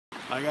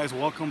Hi guys,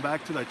 welcome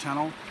back to the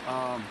channel.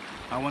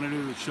 I wanted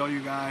to show you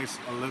guys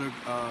a little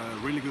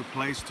really good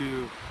place to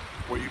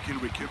where you can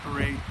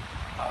recuperate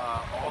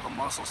all the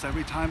muscles.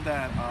 Every time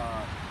that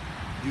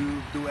you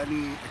do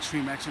any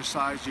extreme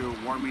exercise, you're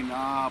warming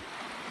up,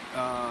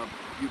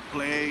 you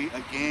play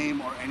a game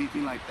or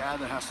anything like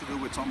that that has to do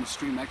with some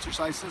extreme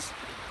exercises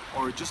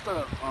or just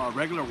a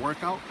regular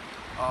workout,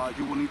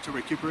 you will need to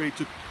recuperate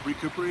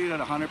at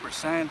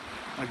 100%.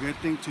 A good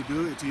thing to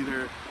do, it's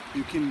either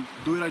you can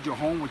do it at your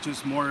home, which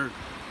is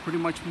pretty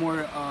much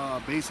more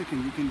basic,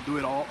 and you can do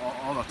it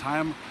all the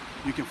time.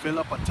 You can fill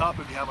up a tub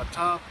if you have a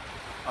tub.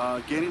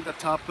 Get in the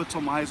tub, put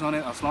some ice on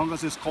it as long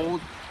as it's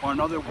cold. Or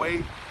another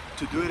way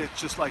to do it,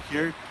 it's just like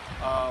here.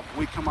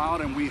 We come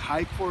out and we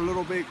hike for a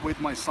little bit with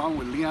my son,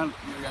 with Leon.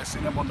 You guys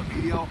seen him on the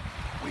video.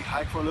 We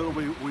hike for a little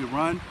bit, we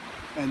run,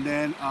 and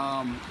then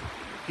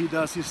he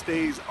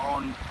stays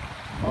on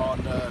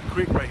the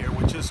creek right here,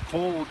 which is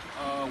cold.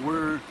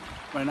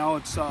 Right now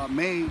it's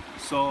May,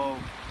 so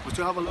we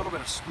still have a little bit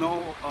of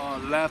snow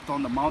left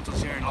on the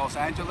mountains here in Los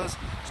Angeles.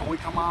 So we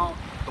come out,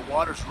 the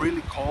water's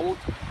really cold,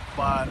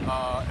 but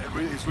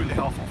it's really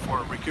helpful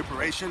for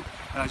recuperation.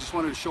 And I just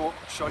wanted to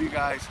show you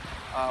guys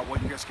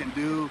what you guys can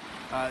do.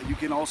 You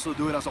can also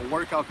do it as a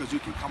workout, because you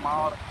can come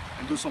out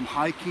and do some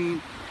hiking,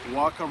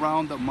 walk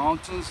around the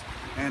mountains,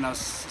 and at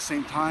the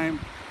same time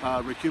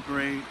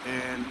recuperate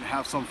and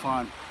have some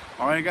fun.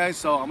 All right, guys.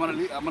 So I'm gonna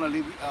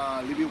leave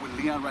you with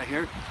Leon right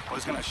here. I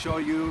was gonna show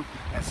you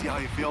and see how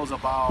he feels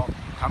about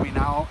coming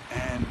out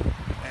and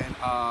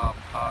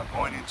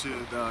going into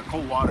the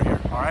cold water here.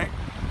 All right.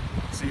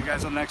 See you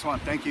guys on the next one.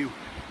 Thank you.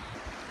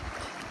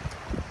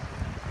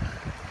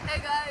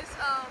 Hey guys,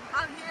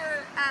 I'm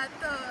here at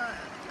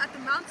the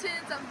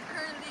mountains. I'm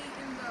currently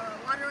in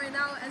the water right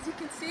now. As you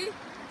can see,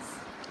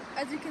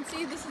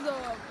 this is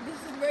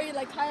very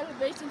like high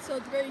elevation, so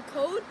it's very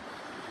cold.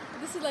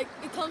 This is like,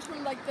 it comes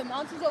from like the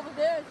mountains over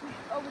there,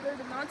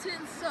 the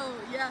mountains. So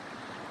yeah,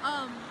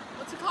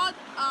 what's it called?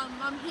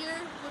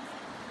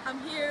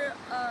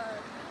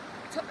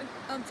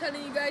 I'm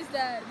telling you guys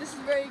that this is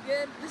very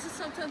good. This is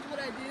sometimes what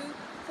I do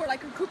for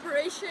like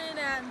recuperation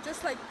and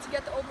just like to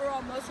get the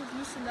overall muscles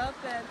loosened up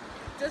and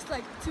just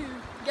like to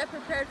get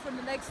prepared for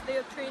the next day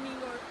of training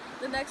or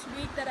the next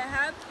week that I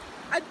have.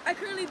 I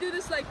currently do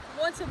this like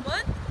once a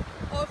month,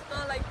 or if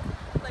not like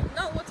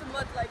not once a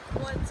month, like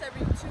once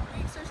every 2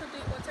 weeks or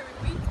something, once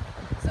every week.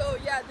 So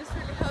yeah, this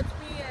really helps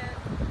me, and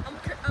I'm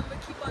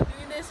gonna keep on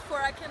doing this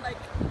for I can like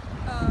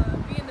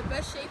be in the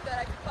best shape that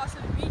I could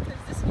possibly be, because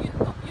this,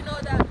 you know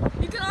that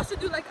you can also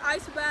do like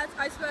ice baths.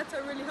 Ice baths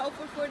are really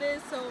helpful for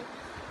this. So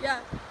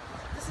yeah,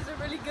 this is a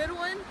really good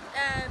one,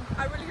 and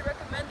I really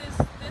recommend this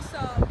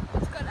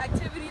what's called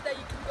activity that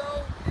you can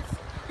go.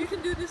 You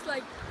can do this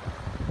like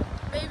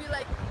maybe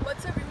like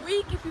once every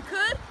week if you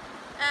could.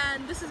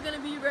 And this is going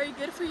to be very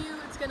good for you.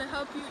 It's going to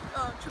help you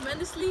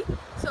tremendously.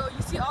 So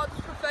you see all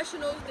these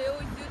professionals, they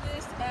always do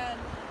this, and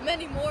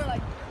many more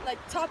like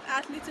top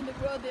athletes in the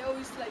world, they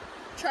always like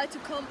try to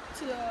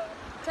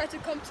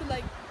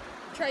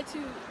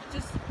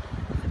just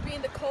be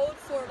in the cold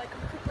for like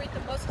recuperate the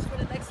muscles for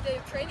the next day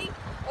of training,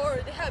 or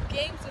they have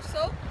games or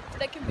so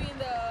they can be in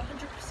the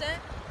 100%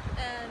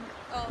 and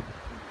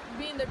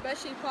be in their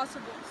best shape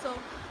possible. So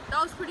that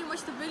was pretty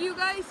much the video,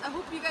 guys. I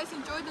hope you guys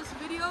enjoyed this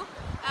video,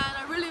 and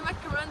I really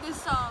recommend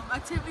this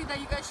activity that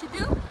you guys should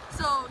do.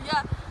 So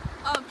yeah,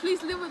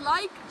 please leave a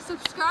like,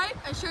 subscribe,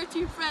 and share it to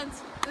your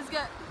friends. Let's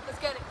get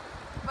it.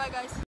 Bye guys.